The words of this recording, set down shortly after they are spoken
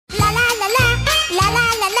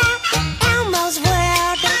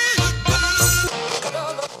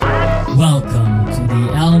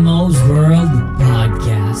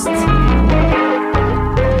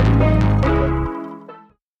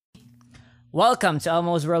Welcome to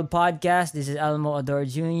Elmo's World Podcast. This is Elmo Ador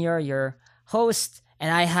Jr., your host,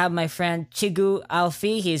 and I have my friend Cigu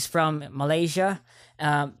Alfie. He's from Malaysia.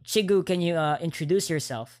 Cigu, can you introduce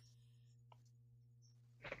yourself?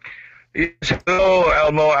 Yes, hello,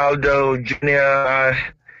 Elmo Aldo Jr. I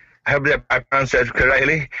hope that I pronounced that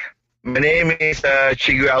correctly. My name is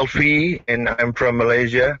Cigu Alfie, and I'm from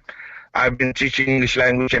Malaysia. I've been teaching English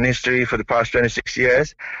language and history for the past 26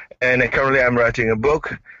 years, and currently I'm writing a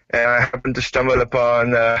book. And I happened to stumble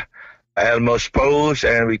upon Elmo's post,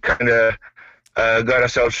 and we kind of got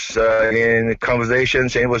ourselves in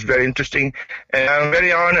conversations, and it was very interesting. And I'm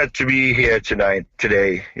very honored to be here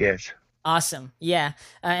today. Yes. Awesome. Yeah.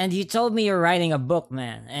 And you told me you're writing a book,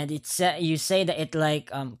 man. And you say that it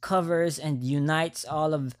covers and unites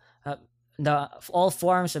all of the all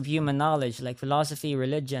forms of human knowledge, like philosophy,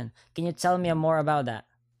 religion. Can you tell me more about that?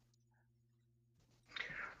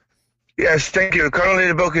 Yes, thank you. Currently,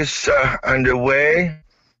 the book is underway.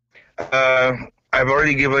 I've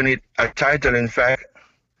already given it a title, in fact.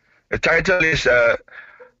 The title is The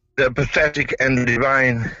Pathetic and the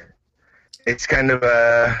Divine. It's kind of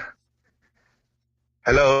a...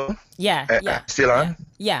 Hello? Yeah. Still on?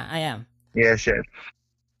 Yeah, I am. Yes.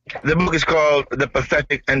 The book is called The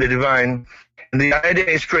Pathetic and the Divine. And the idea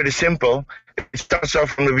is pretty simple. It starts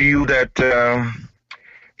off from the view that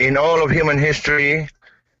in all of human history,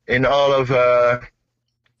 in all of our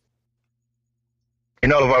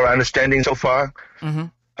understanding so far,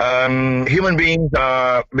 human beings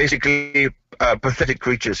are basically pathetic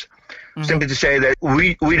creatures. Simply to say that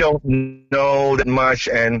we don't know that much,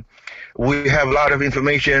 and we have a lot of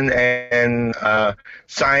information and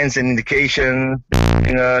science and indication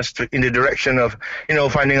taking us in the direction of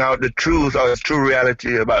finding out the truth or the true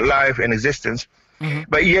reality about life and existence.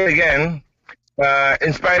 But yet again,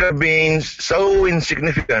 in spite of being so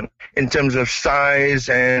insignificant in terms of size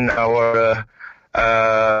and our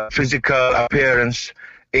physical appearance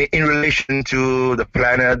in relation to the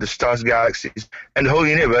planet, the stars, galaxies, and the whole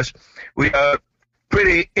universe, we are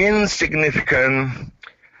pretty insignificant,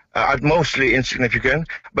 mostly insignificant.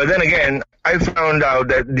 But then again, I found out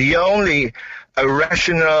that the only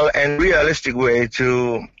rational and realistic way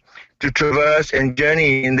to traverse and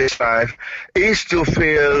journey in this life is to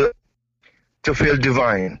feel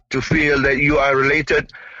divine, to feel that you are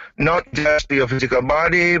related not just to your physical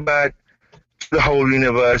body, but to the whole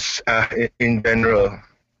universe in general.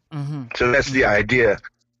 So that's the idea.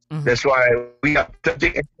 That's why we are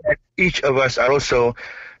pathetic, and each of us are also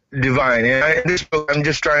divine. And in this book, I'm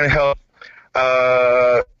just trying to help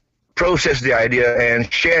process the idea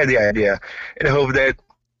and share the idea in the hope that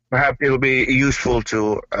perhaps it will be useful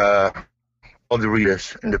to all the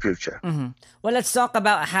readers in the future. Well, let's talk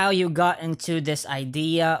about how you got into this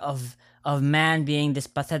idea of man being this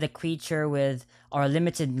pathetic creature with our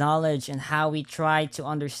limited knowledge, and how we try to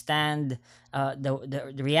understand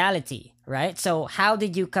the reality, right? So how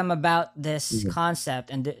did you come about this concept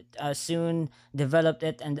and soon developed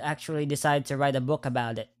it and actually decide to write a book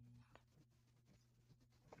about it?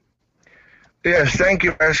 Yes, thank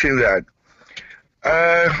you for asking that.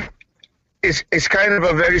 It's kind of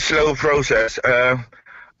a very slow process.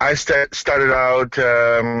 I started out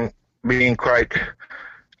being quite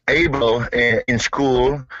able in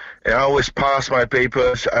school, and I always passed my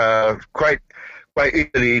papers quite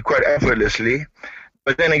easily, quite effortlessly.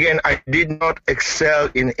 But then again, I did not excel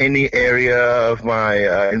in any area of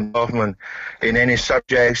my involvement in any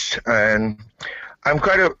subjects, and I'm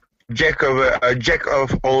quite a jack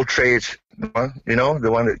of all trades. The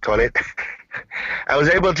one that call it. I was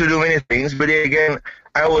able to do many things, but again,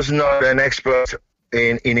 I was not an expert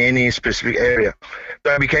in any specific area.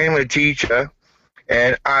 So I became a teacher,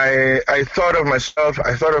 and I thought of myself,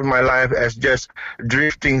 I thought of my life as just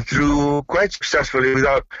drifting through quite successfully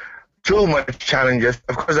without too much challenges.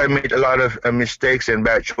 Of course, I made a lot of mistakes and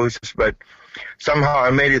bad choices, but somehow I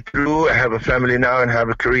made it through. I have a family now and have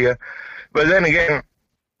a career. But then again,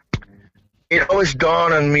 it always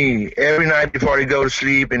dawned on me every night before I go to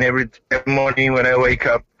sleep and every morning when I wake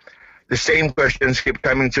up, the same questions keep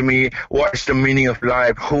coming to me. What is the meaning of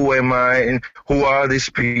life? Who am I? And who are these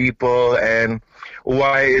people? And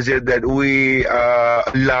why is it that we are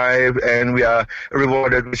alive and we are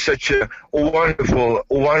rewarded with such a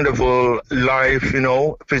wonderful life,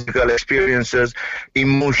 physical experiences,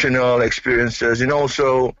 emotional experiences, and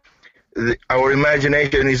also our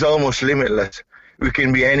imagination is almost limitless. We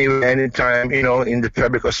can be anywhere, anytime, in the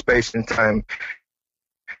fabric of space and time.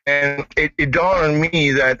 And it dawned on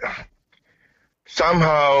me that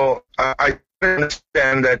somehow I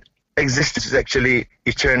understand that existence is actually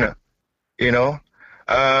eternal,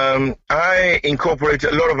 I incorporate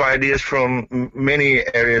a lot of ideas from many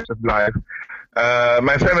areas of life.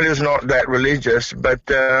 My family was not that religious, but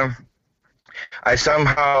I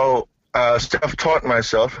somehow self-taught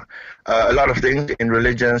myself a lot of things in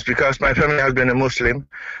religions because my family has been a Muslim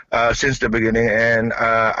since the beginning, and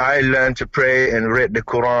I learned to pray and read the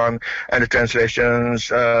Quran and the translations,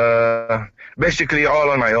 basically all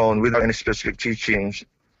on my own without any specific teachings.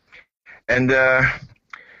 And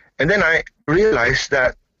and then I realized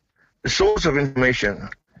that the source of information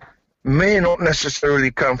may not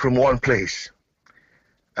necessarily come from one place.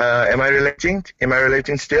 Am I relating? Am I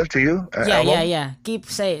relating still to you, Yeah, Albo? yeah. Keep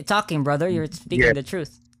talking, brother. You're speaking Yeah. the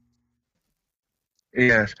truth.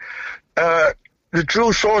 Yes. Uh, the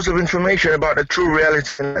true source of information about the true reality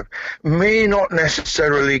in life may not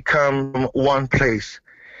necessarily come from one place.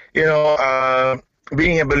 You know,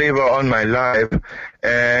 being a believer all my life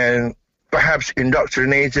and perhaps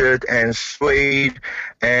indoctrinated and swayed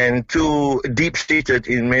and too deep-seated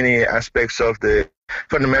in many aspects of the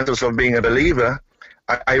fundamentals of being a believer,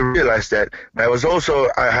 I realized that. I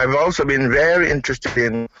have also been very interested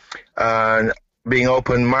in being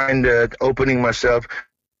open-minded, opening myself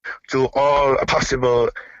to all possible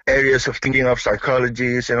areas of thinking of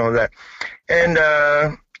psychologies and all that. And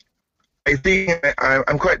I think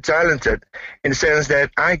I'm quite talented in the sense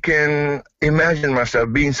that I can imagine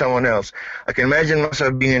myself being someone else. I can imagine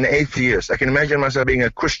myself being an atheist. I can imagine myself being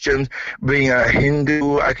a Christian, being a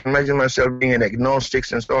Hindu. I can imagine myself being an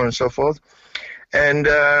agnostic and so on and so forth. And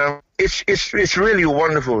it's really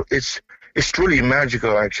wonderful. It's truly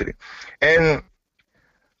magical, actually. And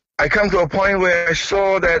I come to a point where I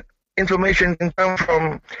saw that information can come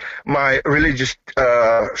from my religious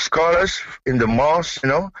scholars in the mosques,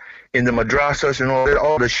 in the madrasas and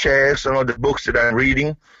all the sheikhs and all the books that I'm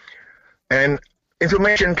reading. And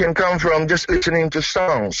information can come from just listening to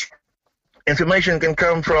songs. Information can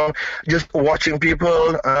come from just watching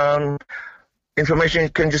people. Information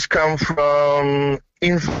can just come from,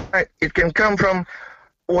 in fact, it can come from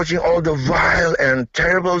watching all the vile and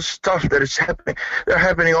terrible stuff that is happening. They're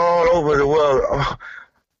happening all over the world,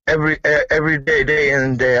 every day, day in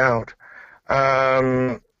and day out.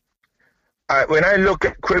 When I look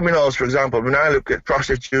at criminals, for example, when I look at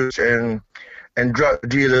prostitutes and drug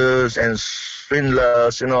dealers and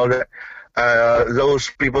swindlers and all that, those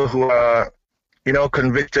people who are,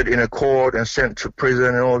 convicted in a court and sent to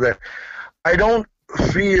prison and all that, I don't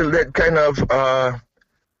feel that kind of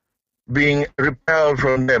being repelled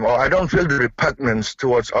from them, or I don't feel the repugnance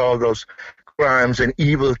towards all those crimes and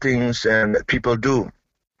evil things and that people do.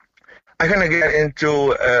 I kind of get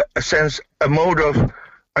into a mode of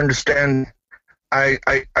understanding. I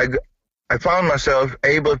found myself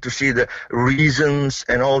able to see the reasons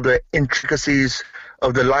and all the intricacies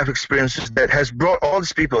of the life experiences that has brought all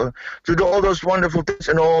these people to do all those wonderful things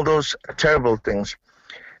and all those terrible things.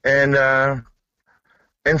 And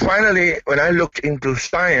finally, when I looked into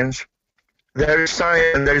science, there is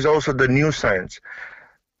science and there is also the new science.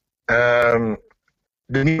 The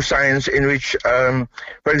new science in which, for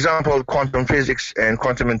example, quantum physics and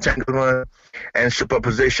quantum entanglement and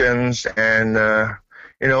superpositions and,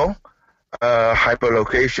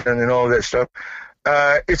 hyperlocation and all that stuff.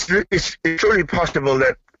 It's truly possible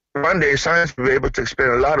that one day science will be able to explain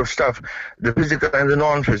a lot of stuff, the physical and the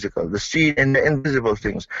non-physical, the seen and the invisible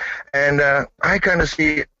things. And I kind of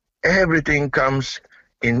see everything comes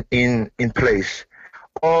in place.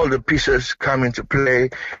 All the pieces come into play.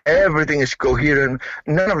 Everything is coherent.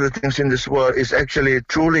 None of the things in this world is actually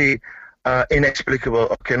truly inexplicable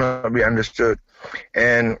or cannot be understood.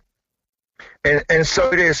 And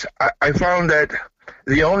so it is. I found that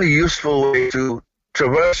the only useful way to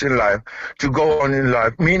traverse in life, to go on in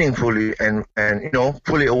life meaningfully and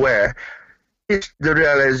fully aware, is the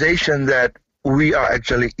realization that we are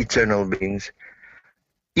actually eternal beings.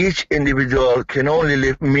 Each individual can only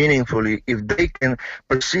live meaningfully if they can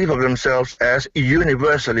perceive of themselves as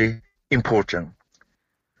universally important.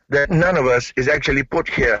 That none of us is actually put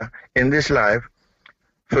here in this life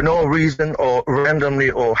for no reason or randomly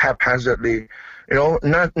or haphazardly.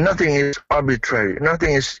 Nothing is arbitrary.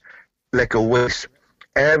 Nothing is like a waste.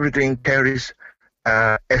 Everything carries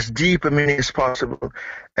as deep a meaning as possible.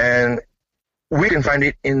 And we can find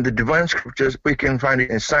it in the divine scriptures. We can find it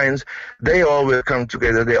in science. They all will come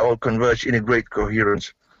together. They all converge in a great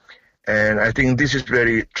coherence. And I think this is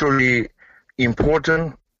very, truly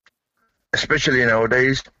important, especially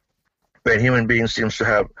nowadays when human beings seems to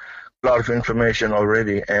have a lot of information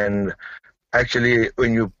already. And actually,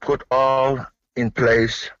 when you put all in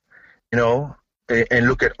place, and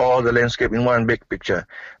look at all the landscape in one big picture,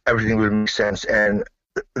 everything will make sense. And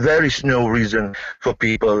there is no reason for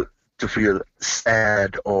people to feel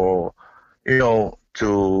sad or,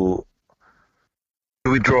 to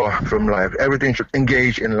withdraw from life. Everything should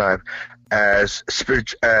engage in life as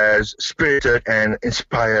spirited and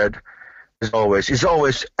inspired as always. It's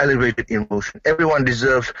always elevated emotion. Everyone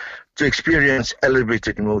deserves to experience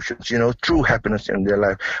elevated emotions, true happiness in their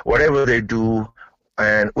life, whatever they do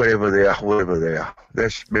and wherever they are, wherever they are.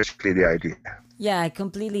 That's basically the idea. Yeah, I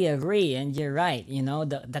completely agree, and you're right.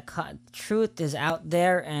 The truth is out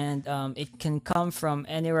there, and it can come from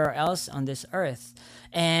anywhere else on this earth.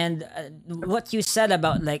 And what you said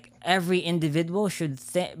about like every individual should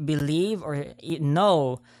believe or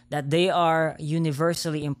know that they are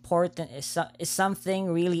universally important is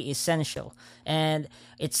something really essential, and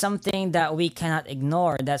it's something that we cannot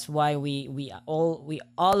ignore. That's why we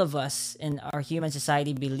all of us in our human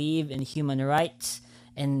society believe in human rights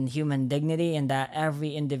and human dignity, and that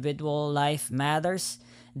every individual life matters.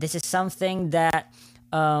 This is something that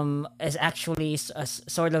is actually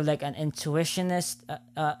sort of like an intuitionist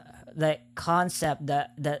like concept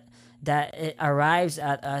that it arrives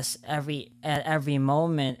at us every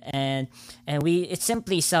moment, and we it's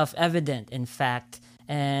simply self-evident, in fact,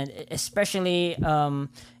 and especially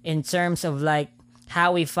in terms of like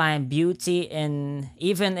how we find beauty in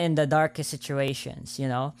even in the darkest situations,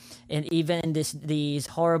 and even in these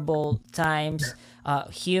horrible times,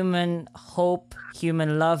 human hope,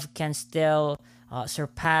 human love can still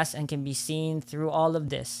surpass and can be seen through all of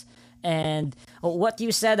this. And what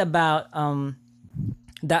you said about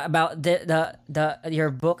the your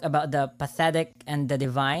book about the pathetic and the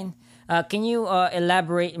divine, can you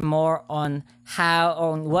elaborate more on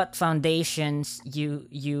what foundations you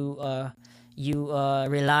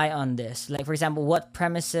rely on this? Like, for example, what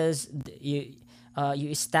premises you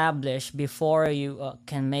establish before you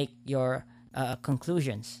can make your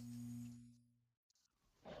conclusions?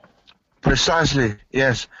 Precisely,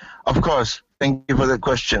 yes, of course. Thank you for the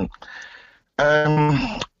question.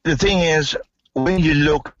 The thing is, when you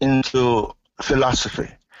look into philosophy,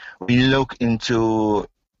 when you look into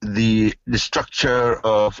the structure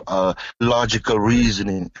of logical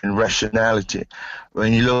reasoning and rationality,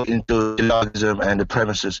 when you look into syllogism and the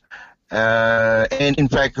premises, and in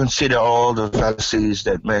fact consider all the fallacies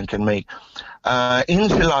that man can make, in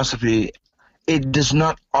philosophy, it does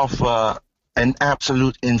not offer an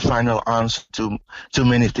absolute and final answer to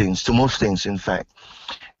many things, to most things, in fact.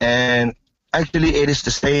 And actually, it is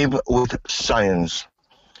the same with science.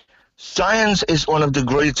 Science is one of the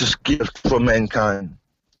greatest gifts for mankind.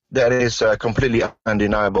 That is completely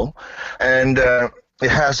undeniable. And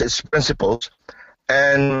it has its principles.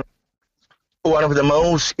 And one of the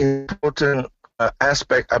most important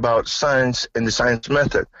aspect about science and the science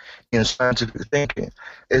method in scientific thinking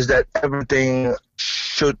is that everything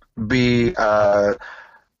should be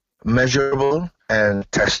measurable and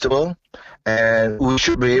testable, and we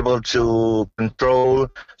should be able to control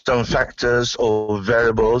some factors or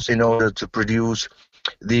variables in order to produce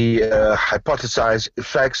the hypothesized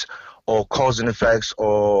effects or cause and effects,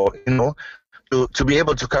 or to be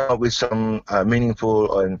able to come up with some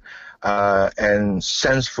meaningful and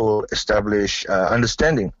senseful established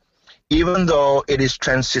understanding. Even though it is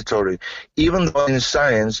transitory, even though in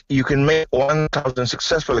science you can make 1,000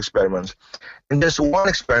 successful experiments, and just one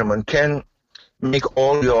experiment can make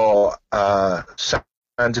all your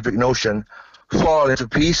scientific notion fall into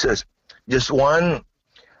pieces. Just one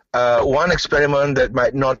experiment that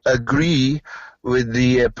might not agree with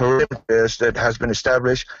the parameters that has been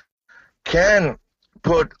established can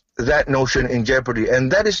put that notion in jeopardy,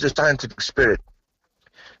 and that is the scientific spirit.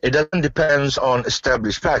 It doesn't depend on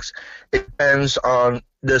established facts. It depends on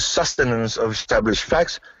the sustenance of established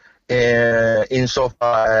facts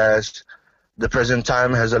insofar as the present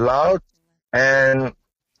time has allowed, and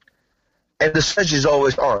the search is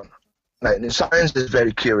always on. Like, science is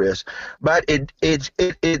very curious, but it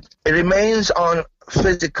remains on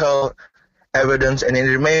physical evidence, and it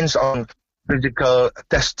remains on physical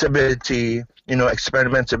testability,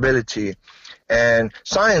 experimentability. And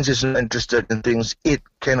science is not interested in things it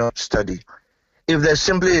cannot study. If there's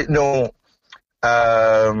simply no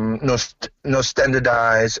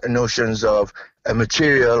standardized notions of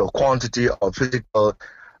material or quantity or physical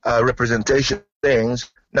representation of things,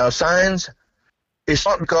 now science is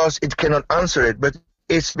not because it cannot answer it, but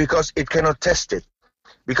it's because it cannot test it.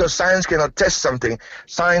 Because science cannot test something,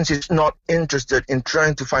 science is not interested in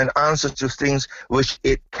trying to find answers to things which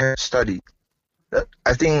it can study.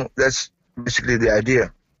 I think that's basically the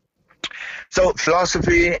idea. So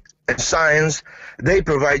philosophy And science, they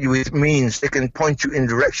provide you with means. They can point you in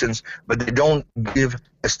directions, but they don't give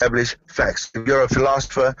established facts. If you're a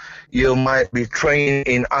philosopher, you might be trained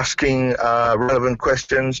in asking relevant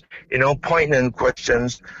questions, poignant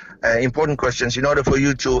questions, important questions, in order for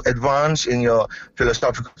you to advance in your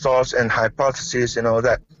philosophical thoughts and hypotheses and all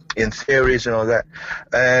that, in theories and all that.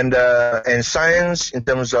 And science, in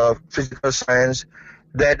terms of physical science,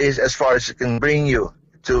 that is as far as it can bring you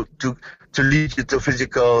to lead you to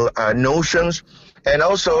physical notions. And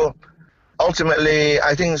also, ultimately,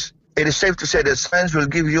 I think it is safe to say that science will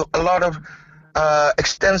give you a lot of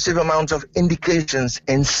extensive amounts of indications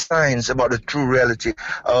and signs about the true reality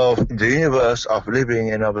of the universe, of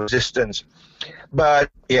living, and of existence. But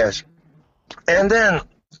yes, and then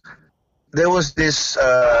there was this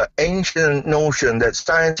ancient notion that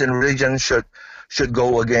science and religion should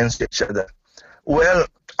go against each other. Well,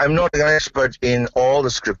 I'm not an expert in all the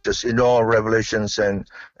scriptures, in all revelations and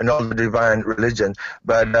all the divine religion,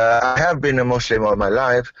 but I have been a Muslim all my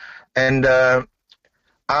life, and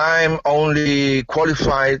I'm only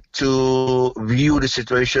qualified to view the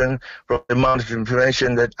situation from the amount of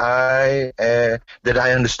information that I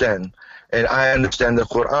understand. And I understand the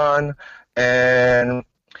Quran, and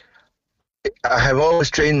I have always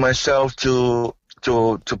trained myself to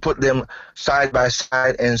put them side by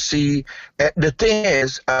side and see. The thing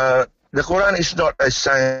is, the Quran is not a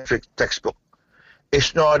scientific textbook.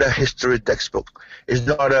 It's not a history textbook. It's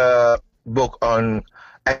not a book on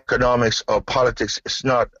economics or politics. It's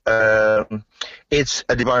not. It's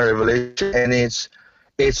a divine revelation, and it's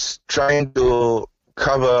trying to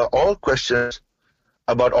cover all questions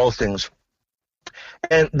about all things.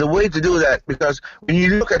 And the way to do that, because when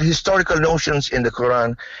you look at historical notions in the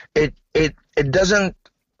Quran, it doesn't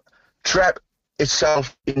trap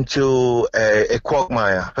itself into a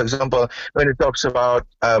quagmire. For example, when it talks about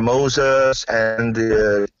Moses and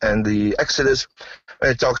the Exodus,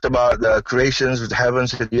 when it talked about the creations of the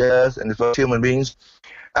heavens and the earth and the first human beings,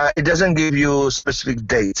 it doesn't give you specific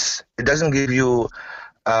dates. It doesn't give you,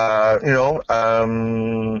 a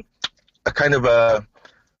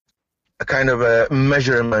kind of a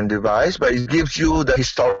measurement device, but it gives you the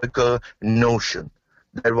historical notion.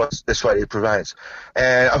 That's what it provides.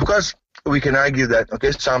 And of course, we can argue that,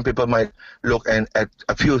 some people might look at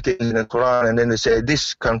a few things in the Quran and then they say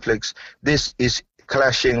this conflicts, this is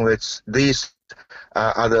clashing with these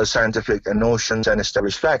other scientific notions and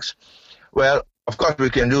established facts. Well, of course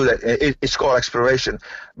we can do that. It's called exploration.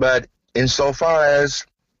 But insofar as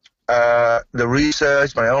the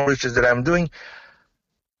research, my own research that I'm doing,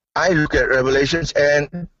 I look at revelations,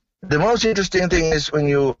 and the most interesting thing is when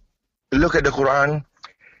you look at the Quran,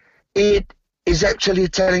 it is actually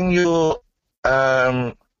telling you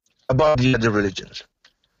about the other religions.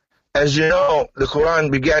 As you know, the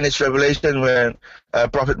Quran began its revelation when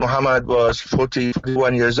Prophet Muhammad was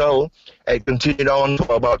 41 years old, and continued on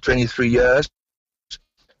for about 23 years.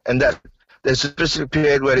 And there's a specific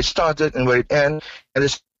period where it started and where it ended, and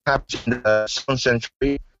this happened in the 7th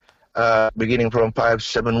century. Beginning from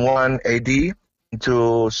 571 AD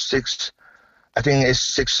to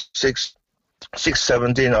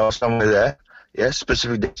 617 or somewhere there. Yes,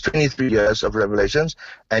 specifically 23 years of revelations,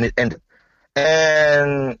 and it ended.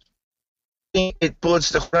 And it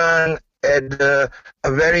puts the Quran at a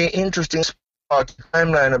very interesting spot,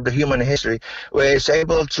 timeline of the human history, where it's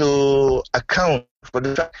able to account for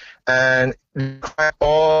the fact and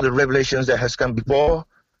all the revelations that has come before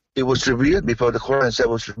it was revealed, before the Quran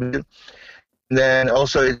itself was revealed. Then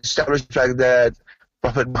also it established the fact that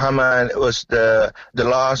Prophet Muhammad was the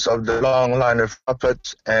last of the long line of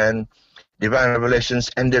prophets, and divine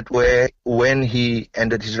revelations ended when he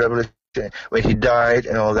ended his revelation, when he died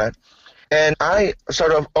and all that. And I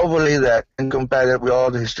sort of overlay that and compare that with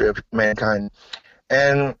all the history of mankind.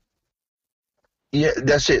 And yeah,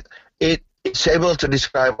 that's it. It's able to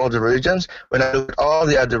describe all the religions. When I look at all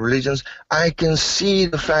the other religions, I can see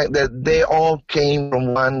the fact that they all came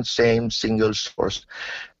from one same single source.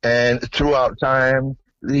 And throughout time,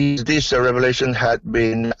 this revelation had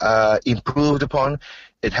been improved upon.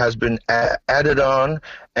 It has been added on,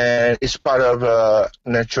 and it's part of a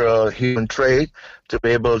natural human trait to be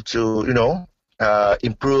able to,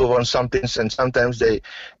 improve on some things, and sometimes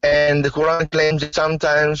and the Quran claims that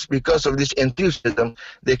sometimes because of this enthusiasm,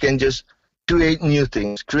 they can just create new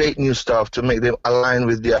things, create new stuff to make them align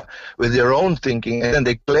with their own thinking, and then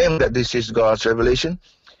they claim that this is God's revelation.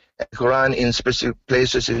 And the Quran, in specific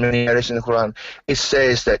places, in many areas in the Quran,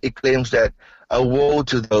 it claims that a woe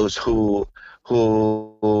to those who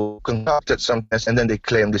concocted something, and then they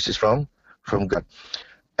claim this is from God.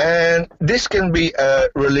 And this can be a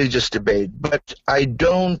religious debate, but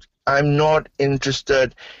I'm not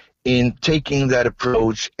interested in taking that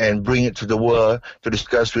approach and bring it to the world to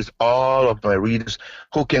discuss with all of my readers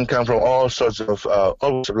who can come from all sorts of all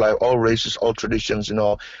walks of life, all races, all traditions, and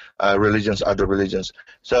all religions, other religions.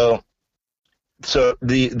 So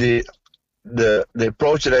the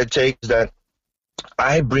approach that I take is that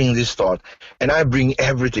I bring this thought, and I bring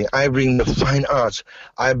everything. I bring the fine arts.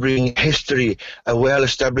 I bring history,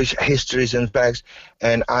 well-established histories and facts,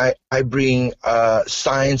 and I bring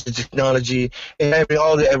science and technology, and I bring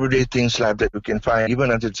all the everyday things like that we can find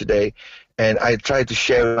even until today. And I try to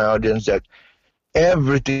share with my audience that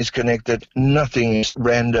everything is connected. Nothing is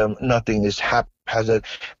random. Nothing is haphazard.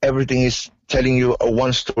 Everything is telling you a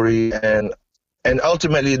one story, and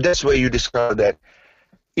ultimately that's where you discover that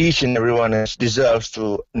each and everyone else deserves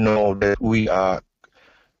to know that we are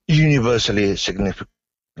universally significant.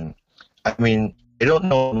 I mean, I don't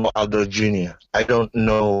know Aldo Jr. I don't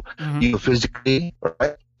know Mm-hmm. you physically,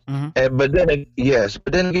 right? Mm-hmm. But then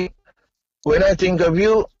again, when I think of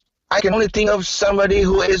you, I can only think of somebody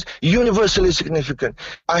who is universally significant.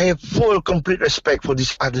 I have full, complete respect for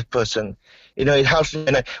this other person. It helps me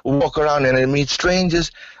when I walk around and I meet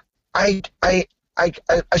strangers. I, I,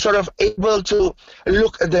 I sort of able to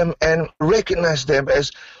look at them and recognize them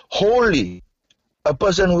as holy, a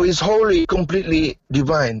person who is wholly, completely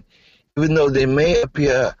divine, even though they may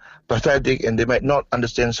appear pathetic and they might not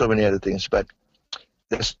understand so many other things. But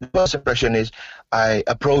the first impression is I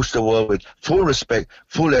approach the world with full respect,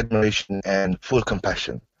 full admiration, and full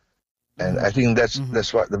compassion. And Mm-hmm. I think that's Mm-hmm.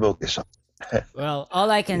 that's what the book is on. Well,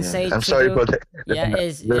 all I can Yeah, say, I'm sorry Cigu, for that. yeah,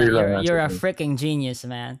 is yeah, Very long you're answer. a freaking genius,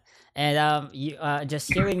 man. And you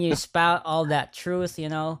just hearing you spout all that truth,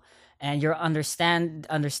 and your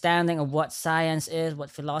understanding of what science is, what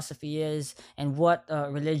philosophy is, and what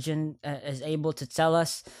religion is able to tell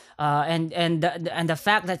us, and the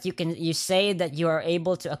fact that you say that you are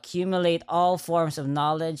able to accumulate all forms of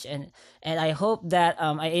knowledge, and I hope that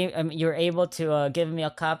you're able to give me a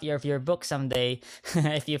copy of your book someday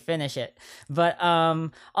if you finish it. But all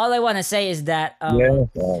I want to say is that Yeah,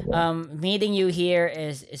 yeah, yeah. meeting you here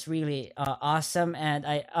is really awesome, and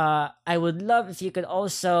I would love if you could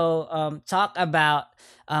also talk about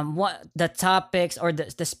what the topics or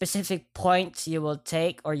the specific points you will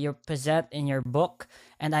take or you present in your book.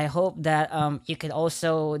 And I hope that you can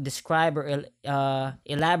also describe or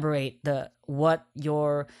elaborate the what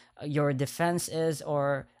your defense is,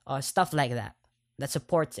 or stuff like that that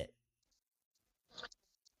supports it.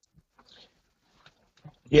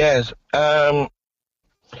 Yes.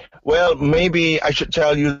 Well, maybe I should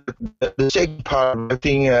tell you the second part. I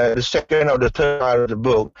think the second or the third part of the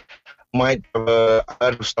book might cover a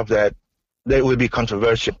lot of stuff that will be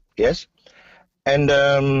controversial. Yes, and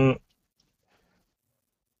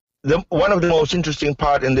one of the most interesting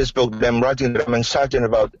part in this book that I'm writing, that I'm excited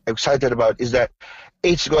about, is that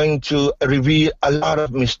it's going to reveal a lot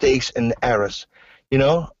of mistakes and errors. You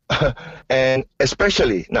know, and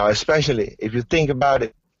especially if you think about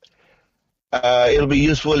it, it'll be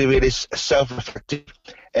useful if it is self-reflective.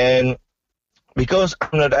 And because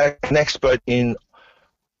I'm not an expert in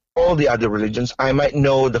all the other religions, I might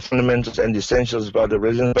know the fundamentals and the essentials about the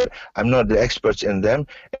religion, but I'm not the experts in them.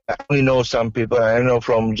 I only know some people. I know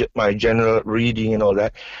from my general reading and all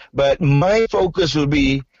that. But my focus will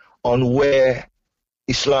be on where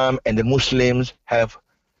Islam and the Muslims have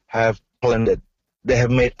blundered. They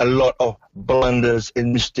have made a lot of blunders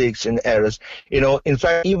and mistakes and errors. In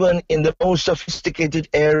fact, even in the most sophisticated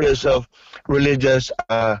areas of religious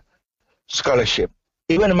scholarship,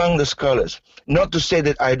 even among the scholars. Not to say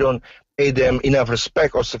that I don't pay them enough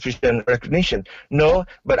respect or sufficient recognition. No,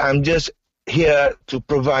 but I'm just here to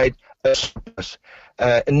provide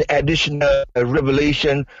an additional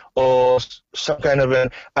revelation or some kind of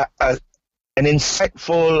an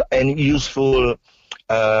insightful and useful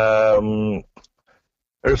um,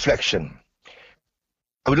 reflection.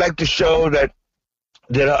 I would like to show that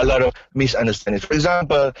there are a lot of misunderstandings. For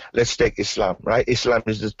example, let's take Islam, right? Islam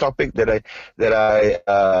is the topic that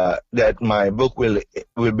my book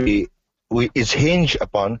is hinged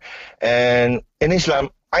upon. And in Islam,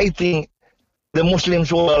 I think the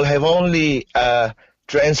Muslims world have only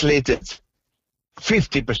translated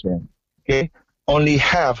 50%. Okay, only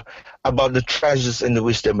half about the treasures and the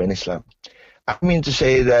wisdom in Islam. I mean to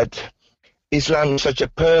say that Islam is such a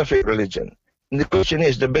perfect religion. And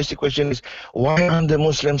the basic question is, why aren't the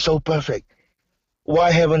Muslims so perfect? Why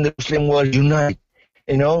haven't the Muslim world unite?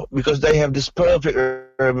 Because they have this perfect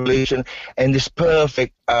revelation and this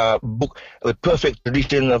perfect book, a perfect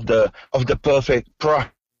tradition of the perfect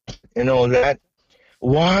prophet, that.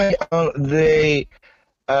 Why aren't they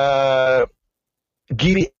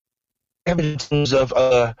giving evidence of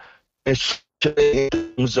in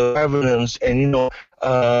terms of governance and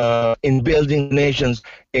in building nations,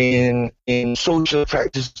 in social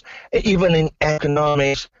practices, even in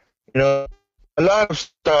economics. A lot of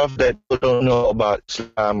stuff that people don't know about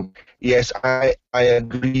Islam. Yes, I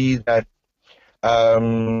agree that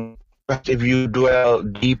but if you dwell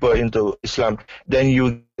deeper into Islam, then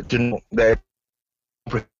you get to know that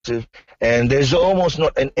comprehensive, and there's almost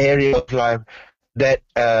not an area of life that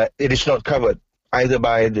it is not covered either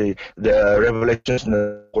by the revelations in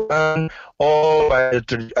the Quran or by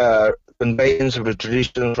the conveyance of the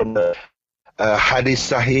tradition from the hadith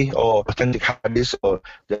sahih or authentic hadith or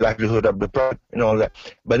the livelihood of the prophet and all that.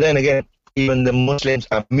 But then again, even the Muslims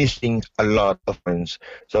are missing a lot of points.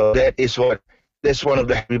 So that's one of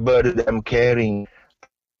the heavy burden that I'm carrying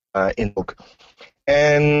in the book.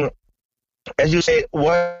 And as you say,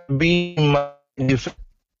 what be my defense?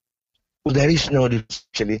 There is no defense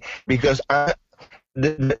actually, because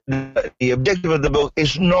the objective of the book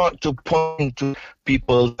is not to point to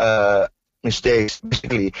people's mistakes.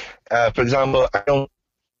 Basically, for example, I don't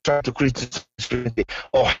try to criticize Christianity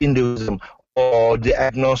or Hinduism or the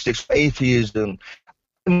agnostics, atheism.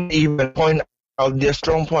 I might even point out their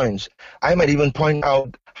strong points. I might even point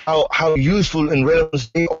out how useful and relevant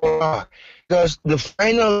they all are, because the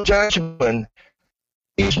final judgment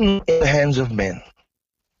is not in the hands of men.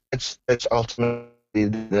 That's ultimately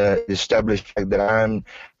the established fact that I'm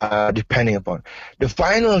depending upon. The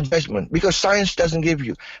final judgment, because science doesn't give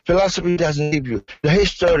you, philosophy doesn't give you, the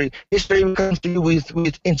history comes to you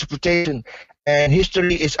with interpretation, and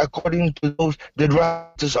history is according to the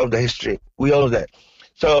writers of the history. We all know that.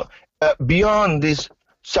 So beyond this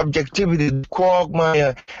subjectivity, the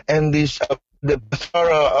quagmire, and this the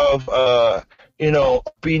plethora of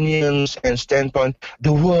opinions and standpoints,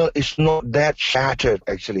 the world is not that shattered.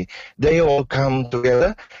 Actually, they all come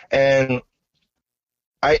together, and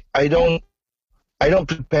I don't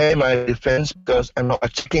prepare my defense because I'm not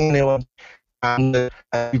attacking anyone. I'm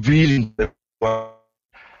revealing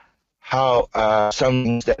how some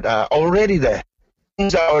things that are already there.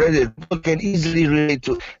 Things are already there. People can easily relate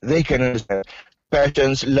to. They can understand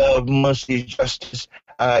passions, love, mercy, justice,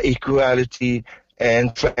 equality,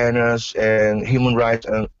 and fairness, and human rights,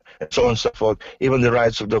 and so on and so forth. Even the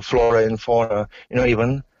rights of the flora and fauna.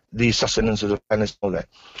 Even the sustenance of the planet, all that.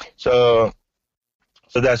 So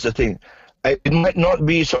that's the thing. It might not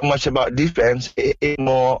be so much about defense. It's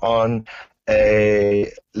more on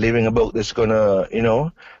leaving a book that's gonna,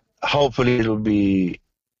 hopefully it'll be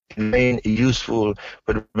remain useful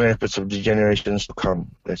for the benefits of the generations to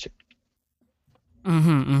come. That's it.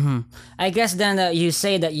 I guess then you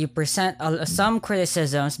say that you present some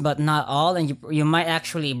criticisms, but not all, and you might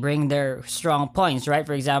actually bring their strong points, right?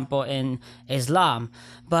 For example, in Islam.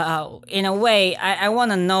 But in a way, I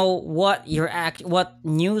want to know what what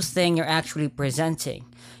news thing you're actually presenting.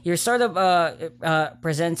 You're sort of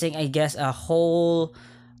presenting, I guess, a whole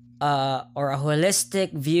or a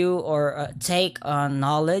holistic view or a take on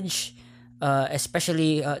knowledge,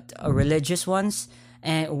 especially religious ones.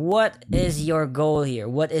 And what is your goal here?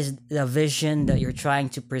 What is the vision that you're trying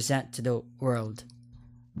to present to the world?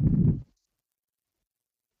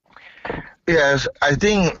 Yes, I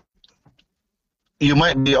think you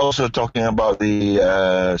might be also talking about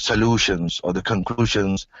the solutions or the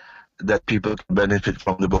conclusions that people can benefit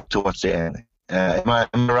from the book towards the end. Am I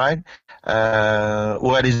right?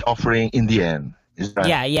 What is offering in the end? Is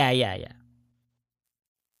right? Yeah.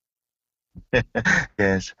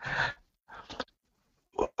 Yes.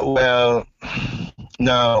 Well,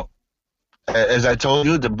 now, as I told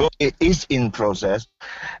you, the book is in process,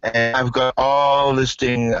 and I've got all this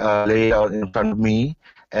thing laid out in front of me,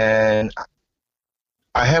 and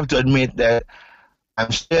I have to admit that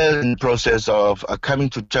I'm still in the process of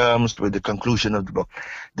coming to terms with the conclusion of the book.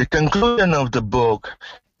 The conclusion of the book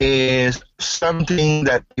is something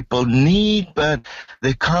that people need, but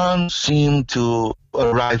they can't seem to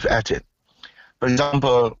arrive at it. For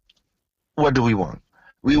example, what do we want?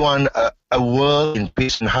 We want a world in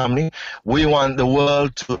peace and harmony. We want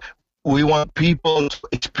people to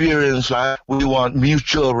experience life. We want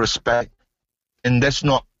mutual respect, and that's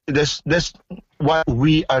what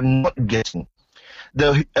we are not getting.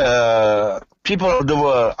 The people of the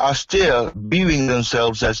world are still viewing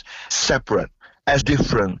themselves as separate, as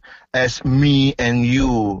different, as me and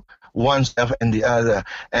you, one self and the other,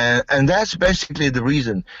 and that's basically the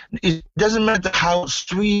reason. It doesn't matter how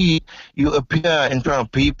sweet you appear in front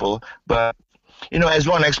of people, but as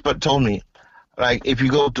one expert told me, like if you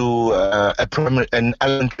go to an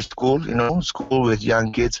elementary school, school with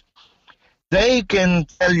young kids, they can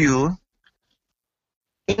tell you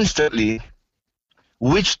instantly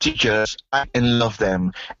which teachers like and love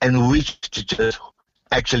them and which teachers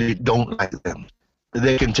actually don't like them.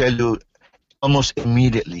 They can tell you almost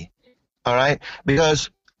immediately. All right, because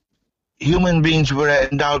human beings were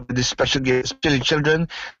endowed with this special gift, especially children.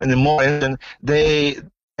 When they're more innocent, they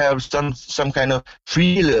have some kind of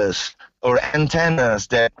feelers or antennas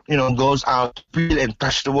that goes out to feel and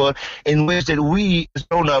touch the world in ways that we as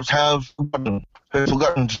grown-ups have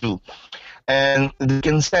forgotten to do. And they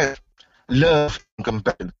can sense love and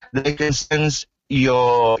compassion. They can sense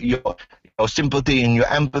your sympathy and your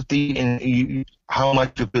empathy and how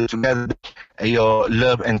much you feel together, your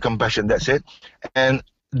love and compassion. That's it. And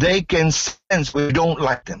they can sense we don't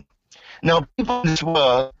like them. Now, people in this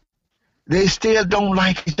world, they still don't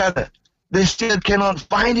like each other. They still cannot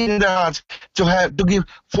find it in their hearts to give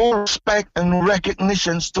full respect and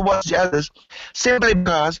recognitions towards the others, simply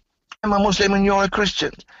because I'm a Muslim and you're a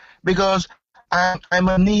Christian, because I'm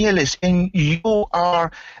a nihilist and you are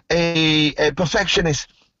a perfectionist,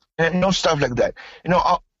 and stuff like that.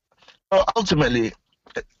 Ultimately,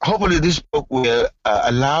 hopefully, this book will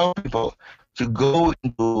allow people to go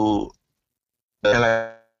into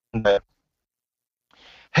that,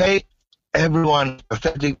 hey, everyone is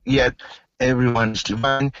pathetic, yet everyone is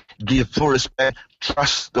divine. Give full respect,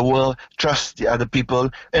 trust the world, trust the other people.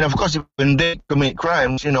 And of course, when they commit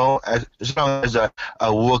crimes, as long as a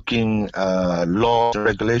working laws and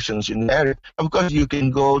regulations in the area, of course, you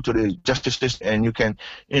can go to the justice system and you can,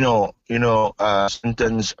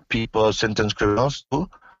 sentence criminals to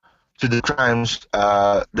the crimes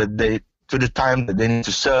to the time that they need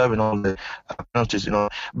to serve and all the penalties,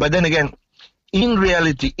 But then again, in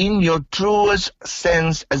reality, in your truest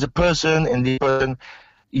sense as a person and the person,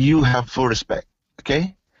 you have full respect,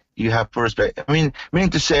 okay? You have full respect. Meaning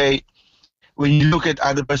to say, when you look at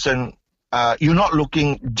other person, you're not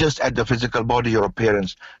looking just at the physical body or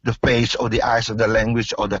appearance, the face or the eyes or the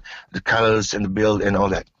language or the colors and the build and all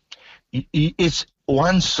that. It's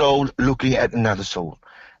one soul looking at another soul.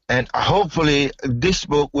 And hopefully this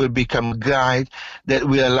book will become a guide that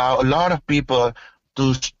will allow a lot of people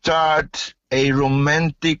to start a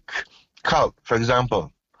romantic cult, for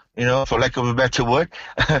example, for lack of a better word,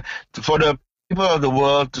 for the people of the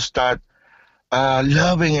world to start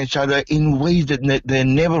loving each other in ways that they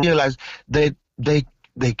never realized that they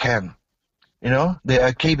can. They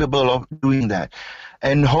are capable of doing that.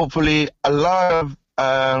 And hopefully a lot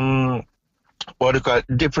of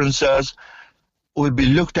differences will be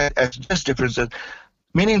looked at as just differences.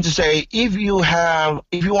 Meaning to say, if you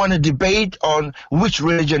want to debate on which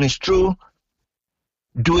religion is true,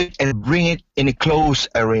 do it and bring it in a closed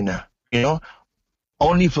arena,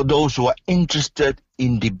 only for those who are interested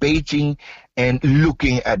in debating and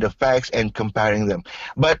looking at the facts and comparing them,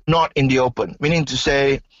 but not in the open. Meaning to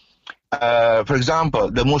say, for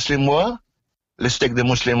example, the Muslim world, let's take the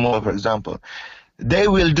Muslim world, for example, they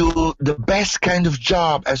will do the best kind of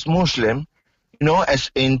job as Muslim,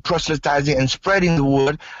 as in proselytizing and spreading the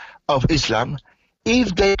word of Islam,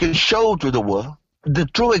 if they can show to the world the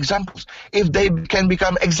true examples, if they can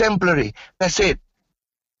become exemplary. That's it.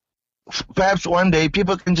 Perhaps one day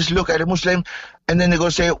people can just look at a Muslim and then they go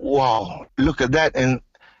say, wow, look at that, and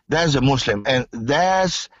that's a Muslim, and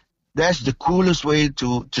that's the coolest way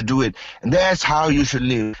to do it, and that's how you should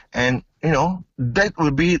live. And that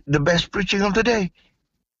would be the best preaching of the day.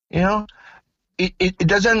 It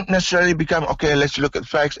doesn't necessarily become, okay, let's look at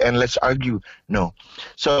facts and let's argue. No.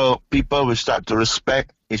 So people will start to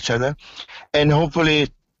respect each other, and hopefully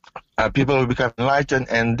people will become enlightened,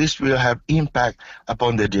 and this will have impact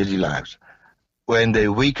upon their daily lives. When they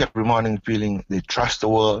wake up every morning feeling they trust the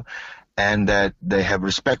world and that they have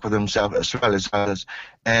respect for themselves as well as others,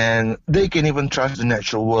 and they can even trust the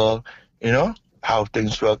natural world, how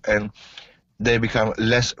things work, and they become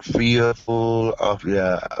less fearful of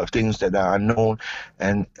things that are unknown.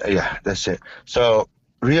 And that's it. So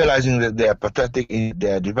realizing that they are pathetic,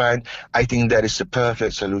 they are divine, I think that is the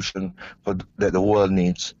perfect solution that the world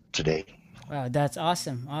needs today. Wow, that's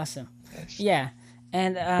awesome. Awesome. Yes. Yeah.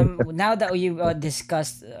 And now that you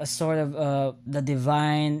discussed sort of the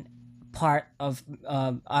divine part of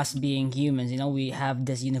us being humans, we have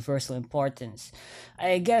this universal importance.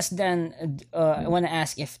 I guess then I want to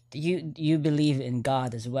ask if you believe in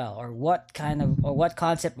God as well, or what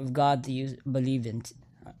concept of God do you believe in?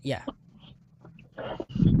 Yeah.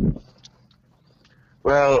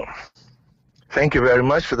 Well, thank you very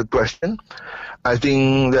much for the question. I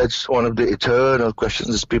think that's one of the eternal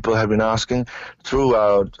questions that people have been asking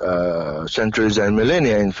throughout centuries and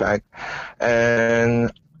millennia, in fact.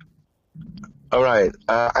 And all right,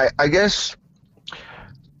 I guess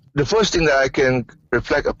the first thing that I can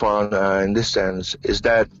reflect upon in this sense is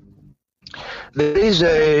that There is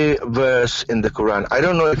a verse in the Quran. I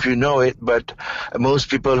don't know if you know it, but most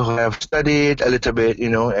people who have studied a little bit,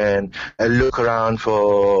 and look around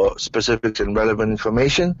for specifics and relevant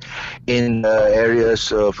information in the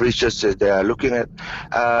areas of research that they are looking at.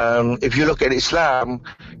 If you look at Islam,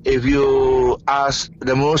 if you ask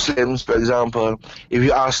the Muslims, for example, if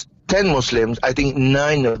you ask 10 Muslims, I think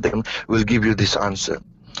 9 of them will give you this answer.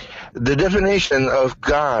 The definition of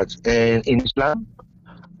God in Islam,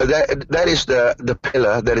 that is the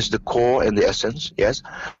pillar, that is the core and the essence, yes.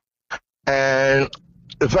 And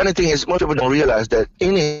the funny thing is, most people don't realize that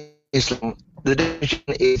in Islam, the definition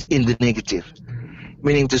is in the negative,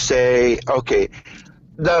 meaning to say, okay,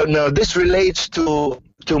 now this relates to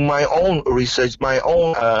my own research, my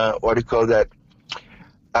own what do you call that,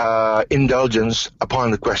 indulgence upon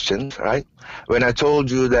the questions, right? When I told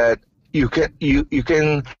you that you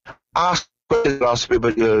can ask philosophy,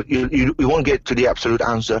 but you won't get to the absolute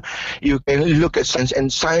answer. You can look at science,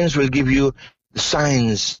 and science will give you the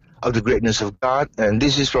signs of the greatness of God, and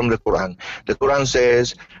this is from the Quran. The Quran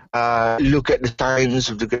says, look at the signs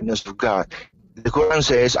of the greatness of God. The Quran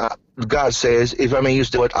says, God says, if I may use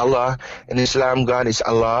the word Allah, in Islam, God is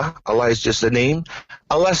Allah. Allah is just a name.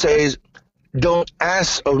 Allah says, don't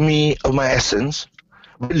ask of me of my essence,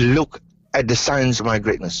 but look at the signs of my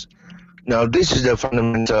greatness. Now, this is the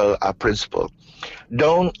fundamental principle.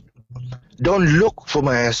 Don't look for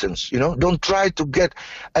my essence. Don't try to get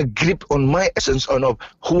a grip on my essence or of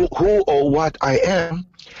who or what I am,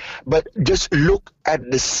 but just look at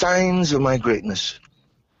the signs of my greatness.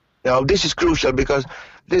 Now, this is crucial because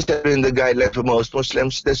this has been the guideline for most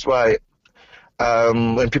Muslims. That's why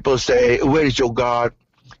when people say, "Where is your God?"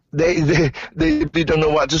 they don't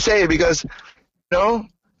know what to say because,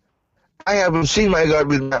 I haven't seen my God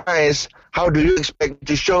with my eyes. How do you expect me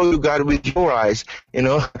to show you God with your eyes?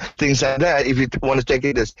 Things like that, if you want to take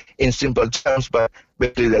it as in simple terms, but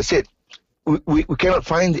basically that's it. We cannot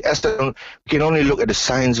find the essence. We can only look at the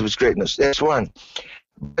signs of His greatness. That's one.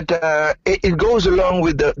 But it goes along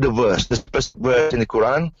with the verse, the first verse in the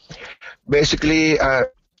Quran. Basically,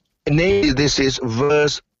 namely, this is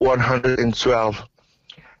verse 112.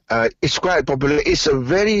 It's quite popular. It's a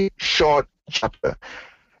very short chapter.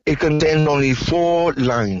 It contains only 4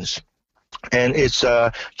 lines, and it's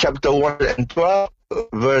chapter 112,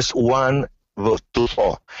 verse 1 to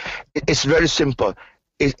 4. It's very simple,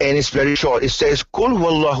 and it's very short. It says, "Kul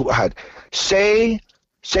huwallahu ahad."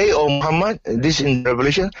 Say, O Muhammad, this in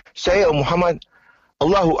Revelation, say, O Muhammad,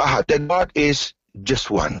 Allahu ahad, that God is just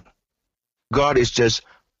one. God is just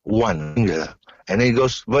one. And then it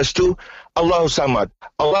goes, verse 2, Allahu samad.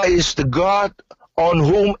 Allah is the God on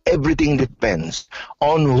whom everything depends,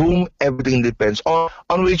 on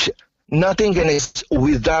which nothing can exist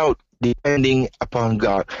without depending upon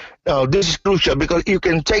God. Now, this is crucial because you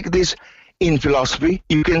can take this in philosophy,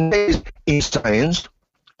 you can take it in science,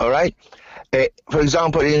 all right? For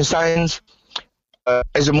example, in science,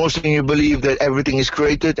 as a Muslim, you believe that everything is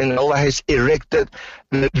created and Allah has erected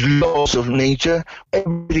the laws of nature.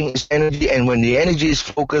 Everything is energy, and when the energy is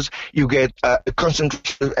focused, you get a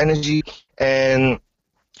concentration of energy, and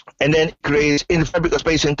then it creates, in the fabric of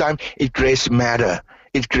space and time, it creates matter,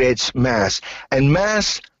 it creates mass, and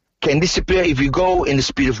mass can disappear if you go in the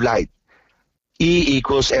speed of light. E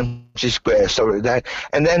equals mc squared, sorry that,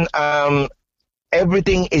 and then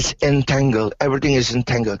everything is entangled.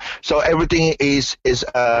 So everything is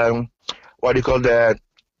what do you call that?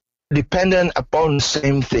 Dependent upon the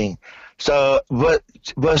same thing. So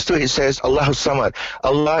verse 2, it says, Allahu samad.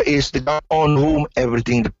 Allah is the God on whom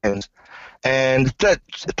everything depends. And third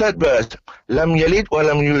verse, lam yalid wa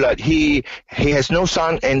lam yulad. He has no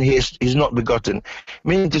son and he's not begotten.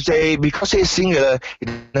 Meaning to say, because he's singular, he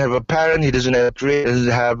doesn't have a parent, he doesn't have he doesn't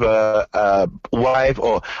have a wife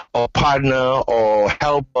or partner or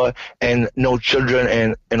helper, and no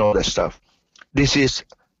children and all that stuff. This is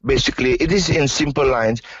basically, it is in simple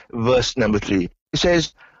lines, verse number 3. It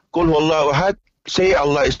says, Qul huwallahu ahad. Say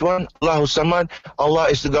Allah is one, Allahu samad. Allah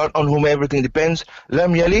is the God on whom everything depends.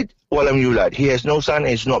 Lam yalid wa lam yulad. He has no son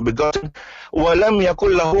and is not begotten. Wa lam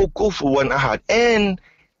yakul lahu kufuwan ahad. And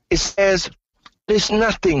it says, there's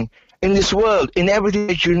nothing in this world, in everything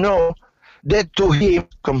that you know, that to Him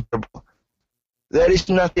comparable. There is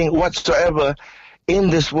nothing whatsoever in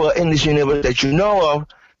this world, in this universe that you know of,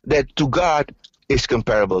 that to God is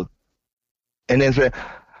comparable. And then,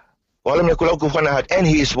 wa lam yakul lahu kufuwan ahad. And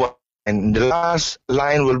He is one. And the last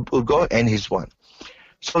line will go, and He's one.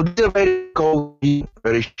 So this is a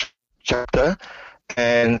very chapter,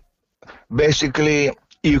 and basically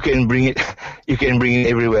you can bring it you can bring it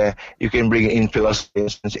everywhere. You can bring it in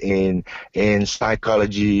philosophy, in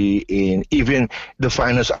psychology, in even the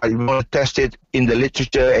finest art. You want to test it in the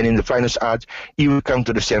literature and in the finest art, you will come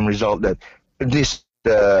to the same result, that this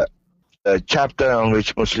the chapter on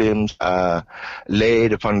which Muslims lay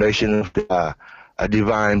the foundation of the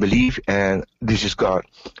divine belief, and this is God.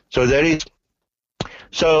 So there is,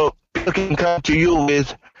 so people can come to you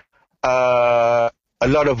with a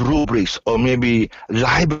lot of rubrics, or maybe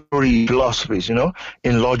library philosophies,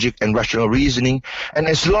 in logic and rational reasoning. And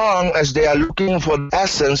as long as they are looking for the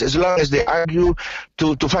essence, as long as they argue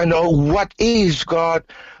to find out what is God,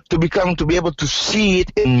 to be able to see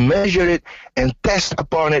it and measure it and test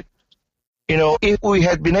upon it, if we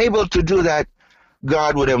had been able to do that,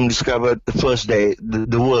 God would have discovered the first day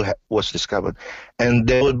the world was discovered, and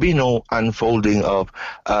there would be no unfolding of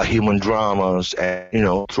human dramas,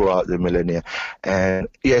 and throughout the millennia. And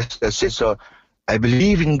yes, that's it. So I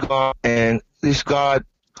believe in God, and this God,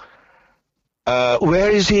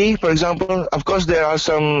 where is He? For example, of course, there are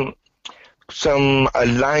some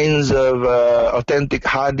lines of authentic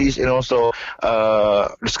hadiths, and also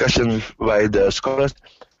discussions by the scholars.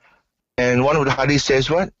 And one of the hadiths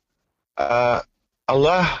says what?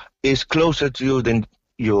 Allah is closer to you than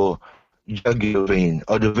your jugular vein,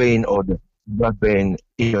 or the vein, or the blood vein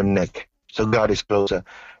in your neck. So God is closer,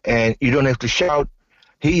 and you don't have to shout.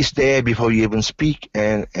 He is there before you even speak,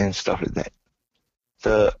 and stuff like that.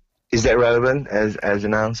 So is that relevant as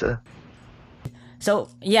an answer? So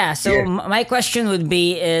yeah, so my question would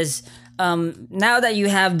be is, now that you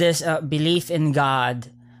have this belief in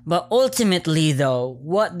God, but ultimately though,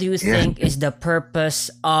 what do you think is the purpose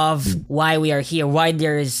of why we are here? Why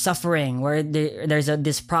there is suffering? Why there's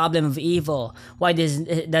this problem of evil? Why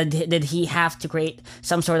did He have to create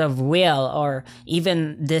some sort of will, or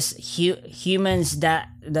even this humans that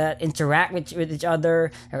interact with each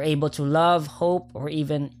other are able to love, hope, or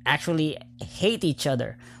even actually hate each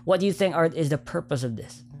other? What do you think is the purpose of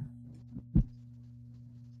this?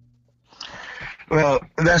 Well,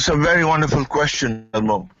 that's a very wonderful question,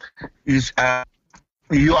 Elmo.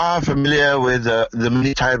 You are familiar with the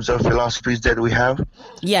many types of philosophies that we have?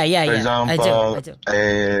 Yeah. For example,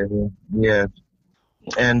 I do. Yeah.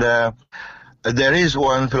 And there is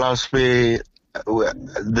one philosophy,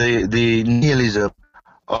 the nihilism,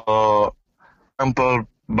 or example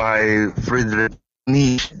by Friedrich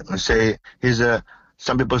Nietzsche.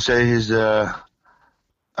 Some people say he's a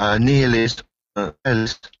nihilist.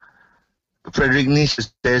 Friedrich Nietzsche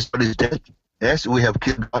says God is dead. Yes, we have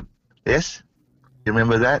killed God. Yes, you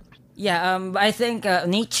remember that? Yeah, I think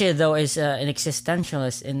Nietzsche though is an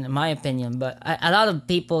existentialist in my opinion, but a lot of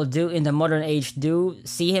people do in the modern age do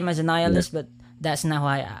see him as a nihilist, but that's not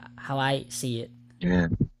how I see it. Yeah.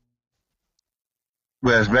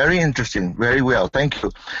 Well, it's very interesting. Very well, thank you.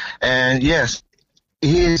 And yes,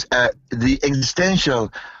 he is the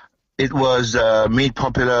existential. It was made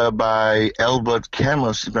popular by Albert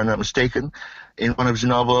Camus, if I'm not mistaken. In one of his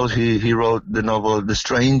novels, he wrote the novel The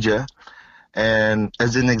Stranger, and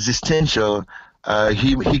as an existential,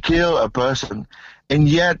 he killed a person, and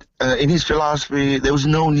yet in his philosophy, there was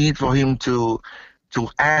no need for him to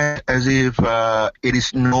act as if it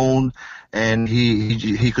is known, and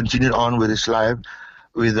he continued on with his life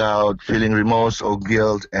without feeling remorse or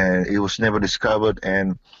guilt, and it was never discovered.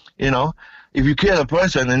 And if you kill a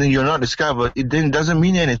person and then you're not discovered, it then doesn't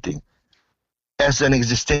mean anything as an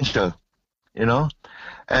existential,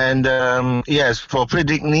 And yes, for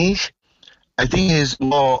Friedrich Nietzsche, I think he's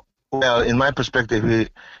more, well, in my perspective, he's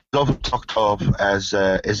often talked of as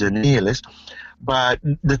a nihilist. But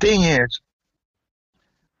the thing is,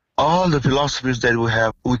 all the philosophies that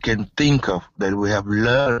we can think of, that we have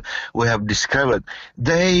learned, we have discovered,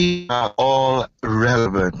 they are all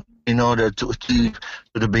relevant in order to achieve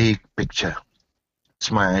the big picture.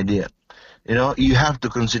 It's my idea. You have to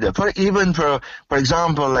consider, for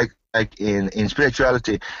example, like in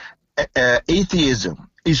spirituality, atheism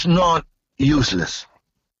is not useless.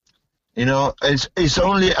 It's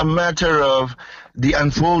only a matter of the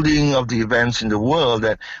unfolding of the events in the world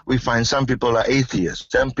that we find some people are atheists.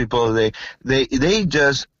 Some people they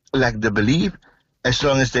just lack the belief. As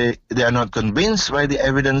long as they are not convinced by the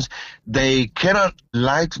evidence, they cannot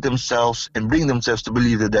lie to themselves and bring themselves to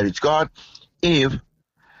believe that there is God, if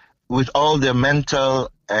with all their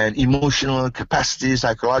mental and emotional capacity,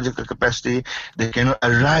 psychological capacity, they cannot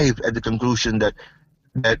arrive at the conclusion that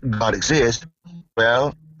God exists.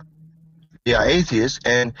 Well, they are atheists,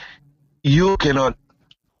 and you cannot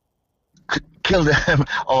kill them,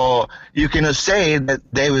 or you cannot say that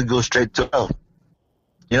they will go straight to hell.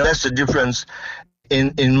 That's the difference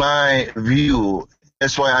in my view,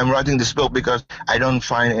 That's why I'm writing this book, because I don't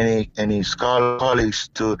find any scholar colleagues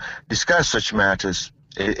to discuss such matters.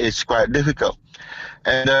 It's quite difficult.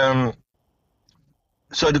 And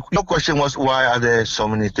so your question was, why are there so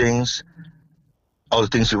many things? All the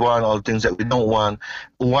things we want, all the things that we don't want.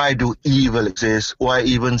 Why do evil exist? Why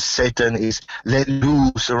even Satan is let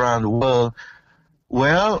loose around the world?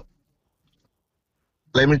 Well,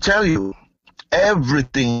 let me tell you,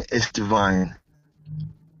 everything is divine.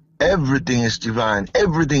 Everything is divine.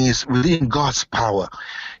 Everything is within God's power.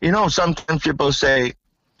 You know, sometimes people say,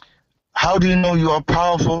 how do you know you are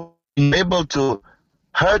powerful? You're able to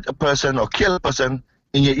hurt a person or kill a person,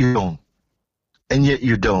 and yet you don't. And yet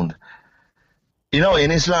you don't. You know,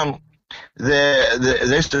 in Islam,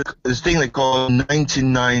 there's this thing they call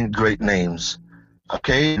 99 great names.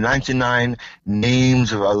 Okay, 99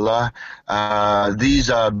 names of Allah. These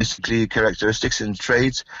are basically characteristics and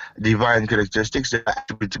traits, divine characteristics that are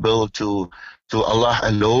attributable to Allah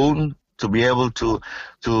alone, to be able to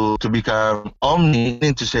become omni,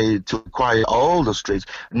 meaning to say to acquire all those traits.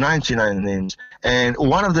 99 names, and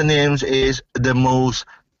one of the names is the most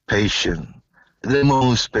patient. The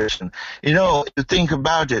most patient. You know, if you think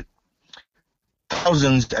about it,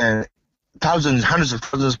 thousands, hundreds of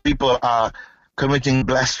thousands of people are committing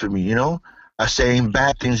blasphemy, you know, are saying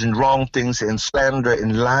bad things and wrong things and slander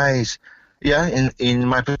and lies. Yeah, in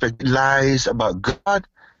my perspective, lies about God,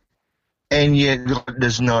 and yet God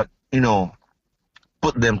does not, you know,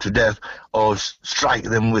 put them to death or strike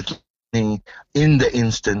them with lightning in the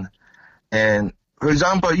instant. And for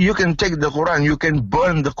example, you can take the Quran, you can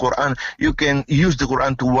burn the Quran, you can use the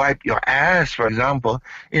Quran to wipe your ass, for example,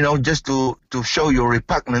 you know, just to show your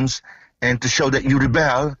repugnance and to show that you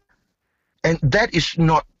rebel. And that is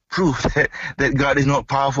not proof that God is not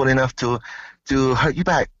powerful enough to hurt you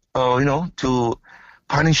back, or, you know, to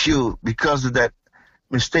punish you because of that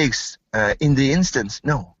mistakes in the instance.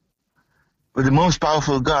 No. But the most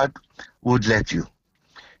powerful God would let you.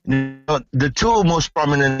 You know, the two most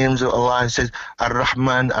prominent names of Allah says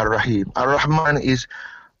Ar-Rahman, Ar-Rahim. Ar-Rahman is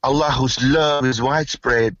Allah whose love is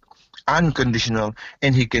widespread, unconditional,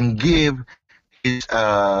 and He can give His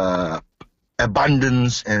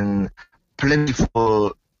abundance and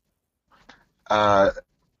plentiful,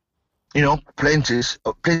 you know, plenty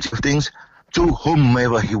of things to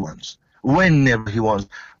whomever He wants, whenever He wants,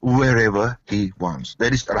 wherever He wants.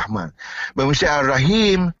 That is Rahman. But we say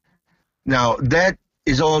Ar-Rahim, now that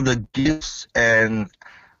is all the gifts and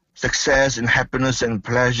success and happiness and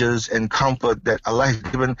pleasures and comfort that Allah has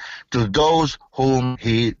given to those whom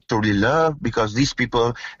He truly loves, because these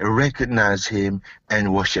people recognize Him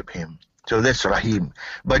and worship Him. So that's Rahim.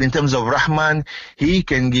 But in terms of Rahman, He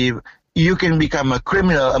can give, you can become a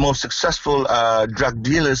criminal, a most successful drug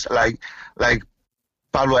dealers like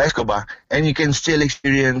Pablo Escobar, and you can still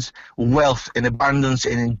experience wealth and abundance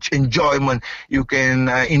and enjoyment. You can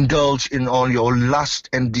indulge in all your lust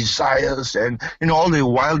and desires and, you know, all the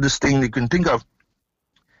wildest thing you can think of,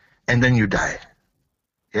 and then you die.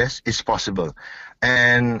 Yes, it's possible.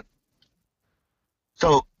 And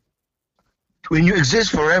so when you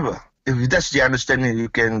exist forever, if that's the understanding you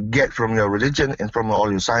can get from your religion and from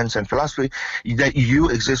all your science and philosophy, that you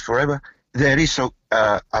exist forever, there is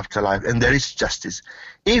afterlife and there is justice.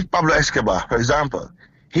 If Pablo Escobar, for example,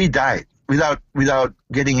 he died without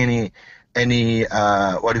getting any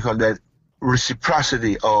what do you call that,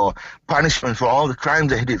 reciprocity or punishment for all the crimes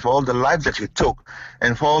that he did, for all the lives that he took,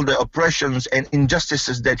 and for all the oppressions and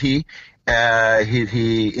injustices that he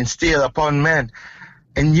instilled upon man,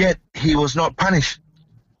 and yet he was not punished.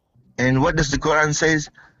 And what does the Quran says?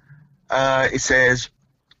 It says,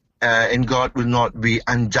 and God will not be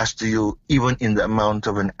unjust to you, even in the amount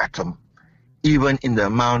of an atom. Even in the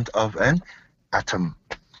amount of an atom.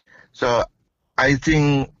 So I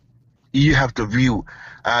think you have to view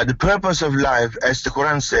the purpose of life, as the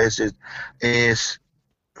Quran says, is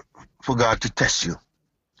for God to test you.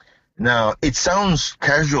 Now, it sounds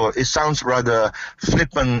casual, it sounds rather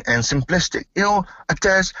flippant and simplistic. You know, a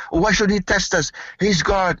test, why should He test us? He's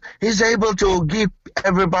God. He's able to give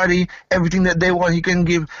everybody everything that they want. He can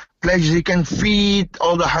give pleasures. He can feed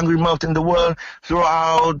all the hungry mouth in the world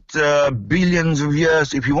throughout billions of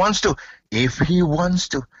years if He wants to. If He wants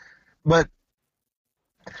to. But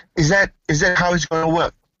is that how it's going to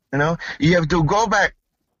work? You know, you have to go back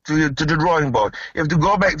to the drawing board. You have to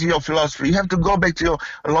go back to your philosophy. You have to go back to your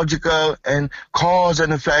logical and cause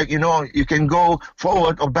and effect. You know, you can go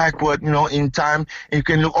forward or backward, you know, in time. You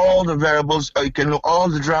can look all the variables, or you can look all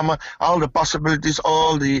the drama, all the possibilities,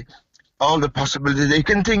 all the possibilities that you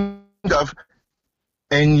can think of,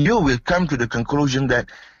 and you will come to the conclusion that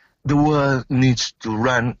the world needs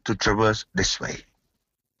to traverse this way.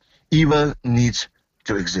 Evil needs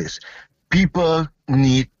to exist. People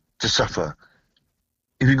need to suffer.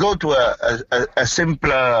 If you go to a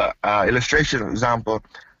simpler illustration example,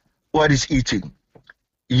 what is eating?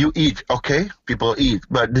 You eat, okay? People eat,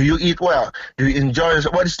 but do you eat well? Do you enjoy it?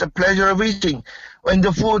 What is the pleasure of eating? When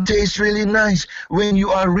the food tastes really nice, when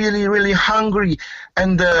you are really, really hungry,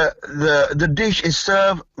 and the dish is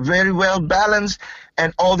served very well balanced,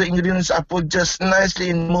 and all the ingredients are put just nicely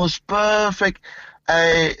in the most perfect,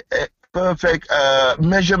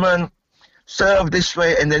 measurement, served this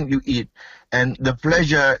way, and then you eat. And the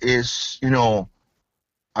pleasure is, you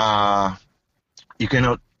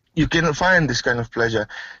cannot find this kind of pleasure.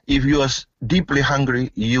 If you are deeply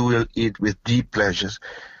hungry, you will eat with deep pleasures.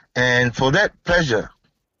 And for that pleasure,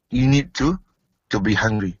 you need to be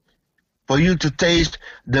hungry. For you to taste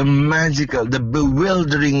the magical, the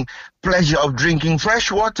bewildering pleasure of drinking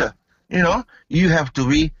fresh water, you have to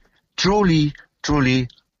be truly, truly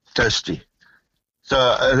thirsty.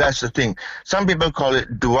 So that's the thing. Some people call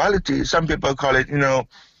it duality. Some people call it,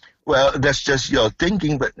 well, that's just your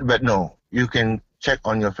thinking, but no, you can check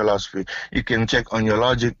on your philosophy. You can check on your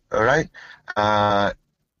logic, all right? The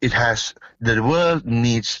world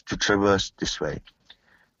needs to traverse this way.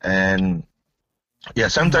 And yeah,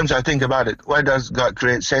 sometimes I think about it. Why does God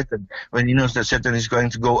create Satan when he knows that Satan is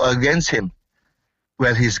going to go against him?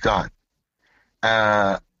 Well, he's God.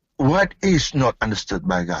 What is not understood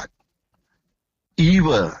by God?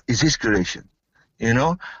 Evil is his creation.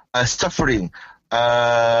 Suffering,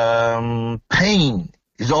 pain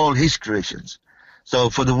is all his creations.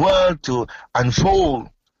 So for the world to unfold,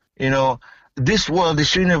 this world,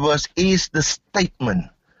 this universe is the statement,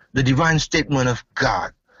 the divine statement of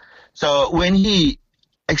God. So when he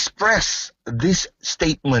expressed this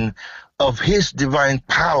statement of his divine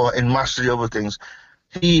power and mastery over things,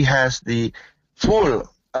 he has the full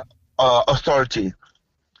authority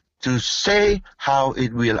to say how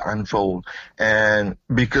it will unfold. And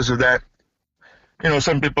because of that,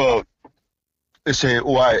 some people say,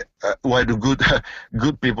 why do good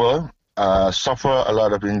people suffer a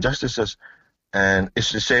lot of injustices? And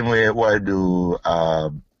it's the same way, but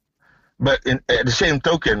at the same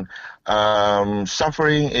token,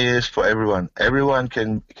 suffering is for everyone. Everyone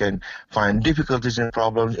can find difficulties and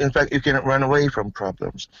problems. In fact, you cannot run away from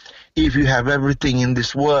problems. If you have everything in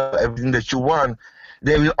this world, everything that you want,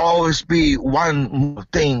 there will always be one more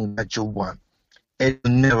thing that you want. It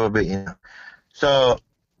will never be enough. So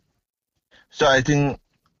I think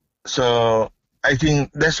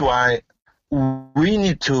that's why we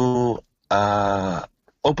need to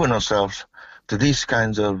open ourselves to these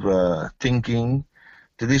kinds of thinking,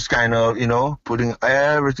 to this kind of, putting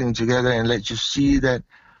everything together and let you see that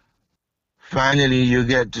finally you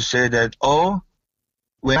get to say that,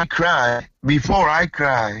 when I cry, before I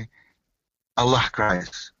cry, Allah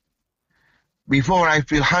cries. Before I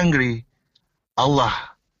feel hungry, Allah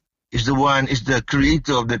is the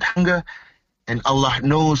creator of that hunger, and Allah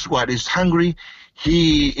knows what is hungry.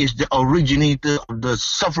 He is the originator of the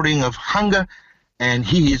suffering of hunger, and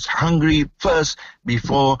he is hungry first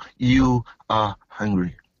before you are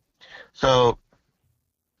hungry. So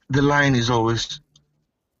the line is always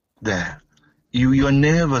there. You are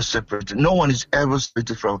never separated. No one is ever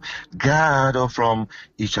separated from God or from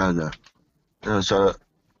each other. So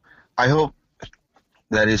I hope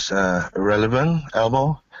that is relevant,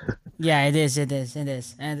 Elmo. Yeah, it is.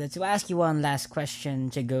 And to ask you one last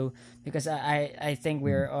question, Cigu, because I think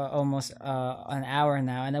we're almost an hour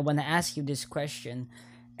now, and I want to ask you this question.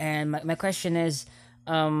 And my question is,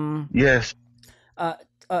 Yes. uh,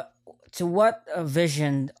 uh, to what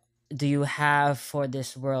vision do you have for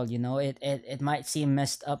this world? It might seem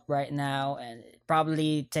messed up right now, and it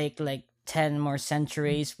probably take like 10 more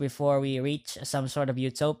centuries before we reach some sort of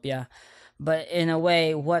utopia. But in a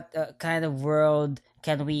way, what kind of world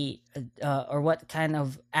can we, or what kind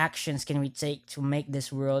of actions can we take to make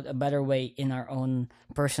this world a better way in our own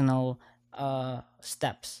personal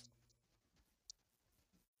steps?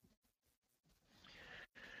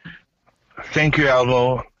 Thank you,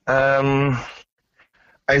 Elmo.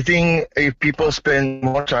 I think if people spend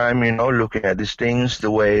more time, looking at these things the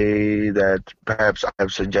way that perhaps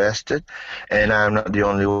I've suggested, and I'm not the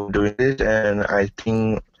only one doing this, and I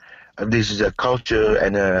think this is a culture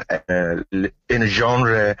and in a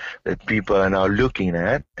genre that people are now looking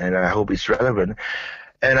at, and I hope it's relevant.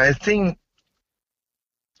 And I think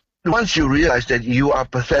once you realize that you are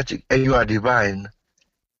pathetic and you are divine,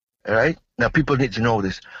 right? Now people need to know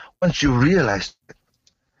this. Once you realize that,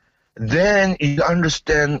 then you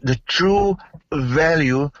understand the true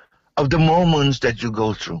value of the moments that you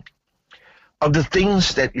go through, of the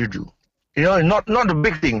things that you do. Not a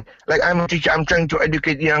big thing. Like I'm a teacher, I'm trying to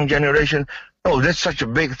educate young generation. Oh, that's such a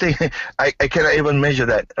big thing. I cannot even measure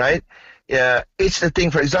that, right? Yeah, it's the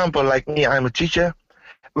thing. For example, like me, I'm a teacher.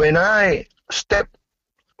 When I step,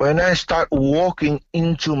 when I start walking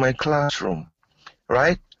into my classroom,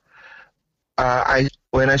 right? I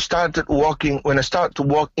when I started walking, when I start to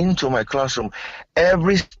walk into my classroom,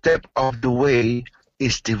 every step of the way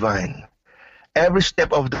is divine. Every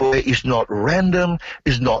step of the way is not random,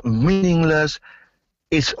 is not meaningless.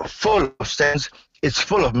 It's full of sense. It's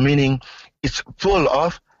full of meaning. It's full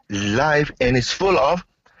of life, and it's full of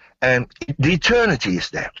the eternity is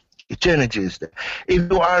there. Eternity is there. If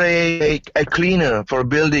you are a cleaner for a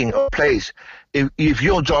building or place, if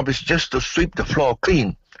your job is just to sweep the floor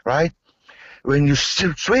clean, right? When you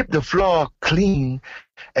sweep the floor clean,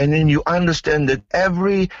 and then you understand that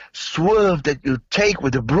every swerve that you take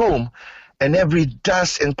with the broom and every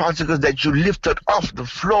dust and particles that you lifted off the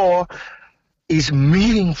floor is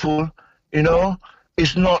meaningful, you know,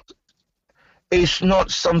 it's not it's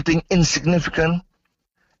not something insignificant.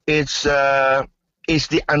 It's the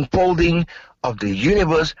unfolding of the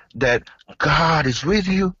universe that God is with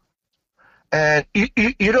you, and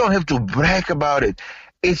you don't have to brag about it.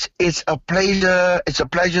 It's a pleasure. It's a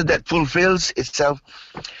pleasure that fulfills itself.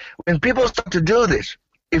 When people start to do this,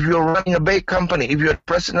 if you're running a big company, if you're the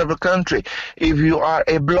president of a country, if you are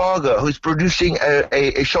a blogger who's producing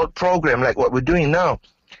a short program like what we're doing now,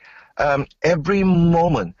 every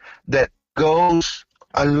moment that goes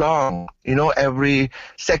along, every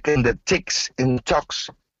second that ticks and talks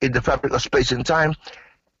in the fabric of space and time,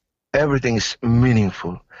 everything is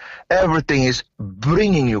meaningful. Everything is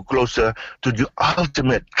bringing you closer to the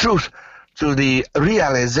ultimate truth, to the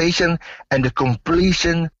realization and the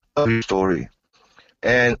completion of your story.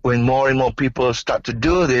 And when more and more people start to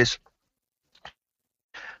do this,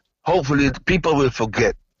 hopefully people will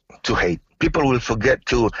forget to hate. People will forget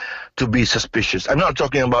to be suspicious. I'm not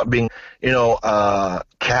talking about being,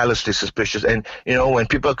 callously suspicious. And when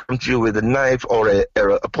people come to you with a knife or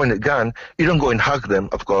a pointed gun, you don't go and hug them,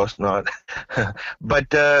 of course not.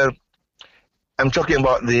 But I'm talking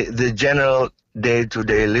about the general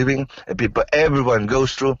day-to-day living that everyone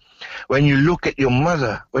goes through. When you look at your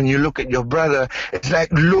mother, when you look at your brother, it's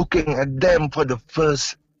like looking at them for the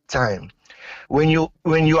first time. When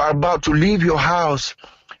you are about to leave your house,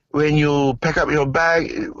 when you pack up your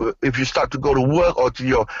bag, if you start to go to work or to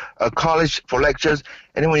your college for lectures,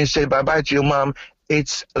 and then when you say bye-bye to your mom,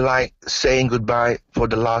 it's like saying goodbye for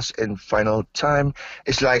the last and final time.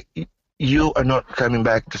 It's like you are not coming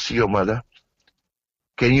back to see your mother.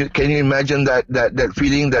 Can you imagine that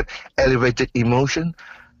feeling, that elevated emotion,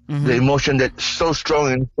 the Mm-hmm. emotion that's so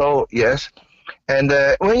strong and so yes. And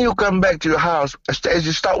when you come back to your house, as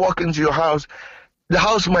you start walking to your house, the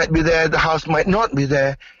house might be there, the house might not be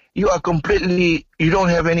there. You don't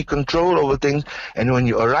have any control over things. And when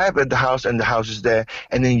you arrive at the house and the house is there,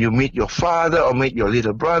 and then you meet your father or meet your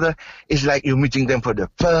little brother, it's like you're meeting them for the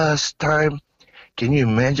first time. Can you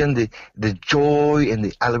imagine the joy and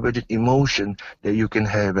the elevated emotion that you can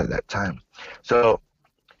have at that time? So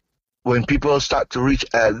when people start to reach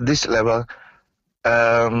at this level,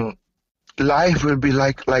 um, life will be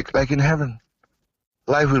like in heaven.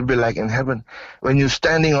 Life will be like in heaven. When you're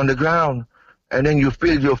standing on the ground and then you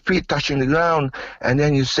feel your feet touching the ground, and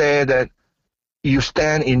then you say that you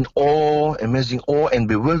stand in awe, amazing awe and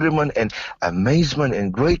bewilderment and amazement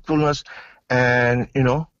and gratefulness, and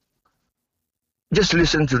just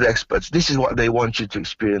listen to the experts. This is what they want you to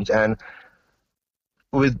experience. And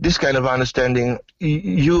with this kind of understanding,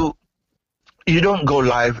 you don't go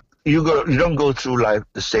life you don't go through life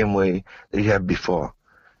the same way that you have before.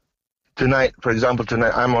 Tonight, for example,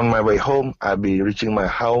 tonight I'm on my way home. I'll be reaching my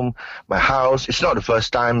house. It's not the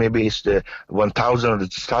first time, maybe it's the 1,000 or the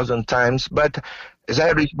 2,000 times, but as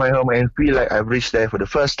I reach my home and feel like I've reached there for the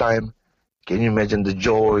first time, can you imagine the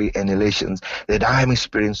joy and elations that I'm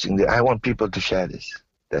experiencing? That I want people to share this.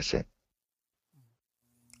 That's it.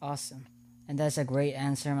 Awesome. And that's a great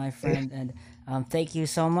answer, my friend. And thank you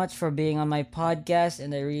so much for being on my podcast.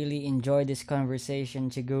 And I really enjoyed this conversation,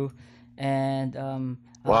 Chigu. And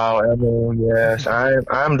Wow, Emil, yes,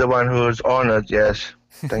 I'm the one who's honored. Yes,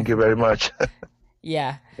 thank you very much.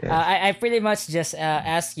 yeah, Yes. I pretty much just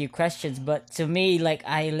ask you questions, but to me, like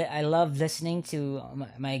I love listening to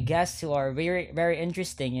my guests who are very very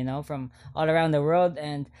interesting, from all around the world,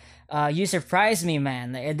 and you surprised me,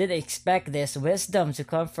 man. Like, I didn't expect this wisdom to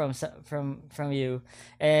come from you.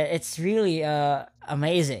 It's really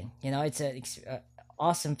amazing. It's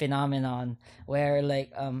awesome phenomenon where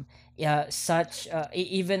like yeah, such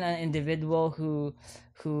even an individual who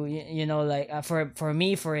like for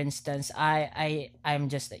me, for instance, I'm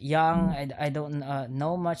just young. I don't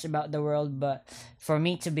know much about the world, but for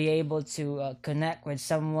me to be able to connect with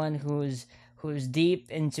someone who's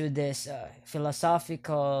deep into this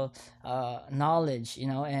philosophical knowledge,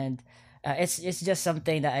 and it's just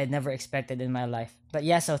something that I never expected in my life. But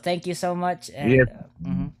yeah, so thank you so much, Yes.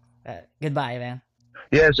 and goodbye, man.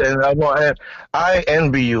 Yes, and I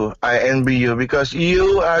envy you. I envy you because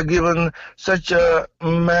you are given such a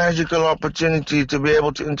magical opportunity to be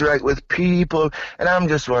able to interact with people, and I'm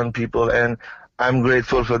just one people, and I'm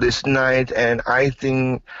grateful for this night, and I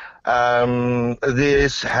think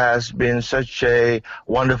this has been such a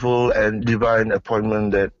wonderful and divine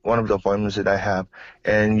appointment, that one of the appointments that I have,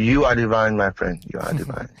 and you are divine, my friend. You are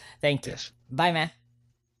divine. Thank you. Yes. Bye, man.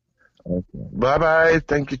 Okay. Bye bye.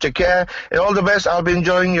 Thank you. Take care. And all the best. I'll be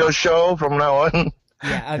enjoying your show from now on.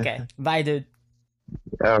 Yeah, okay. Bye, dude.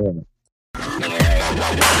 All right.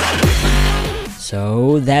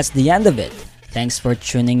 So that's the end of it. Thanks for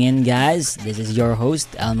tuning in, guys. This is your host,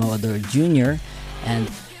 Elmo Ador Jr. And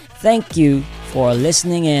thank you for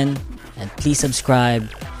listening in. And please subscribe.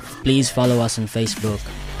 Please follow us on Facebook.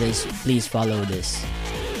 Please follow this.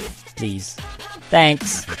 Please.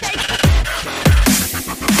 Thanks.